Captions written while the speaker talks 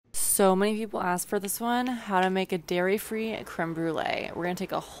So many people ask for this one, how to make a dairy-free creme brulee. We're going to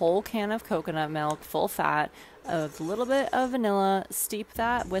take a whole can of coconut milk, full fat, a little bit of vanilla, steep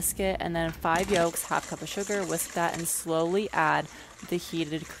that, whisk it, and then 5 yolks, half cup of sugar, whisk that, and slowly add the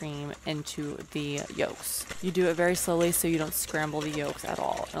heated cream into the yolks. You do it very slowly so you don't scramble the yolks at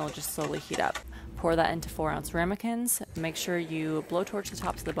all. It'll just slowly heat up. Pour that into 4-ounce ramekins. Make sure you blowtorch the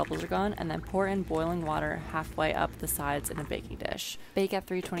top so the bubbles are gone, and then pour in boiling water halfway up the sides in a baking dish. Bake at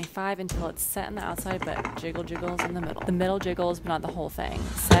 325 until it's set on the outside but jiggles in the middle. The middle jiggles but not the whole thing.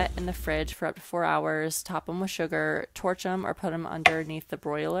 Set in the fridge for up to 4 hours. Top them with sugar. Torch them or put them underneath the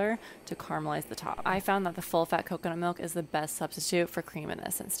broiler to caramelize the top. I found that the full fat coconut milk is the best substitute for cream in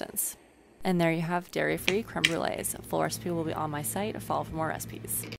this instance. And there you have dairy-free creme brulees. Full recipe will be on my site. Follow for more recipes.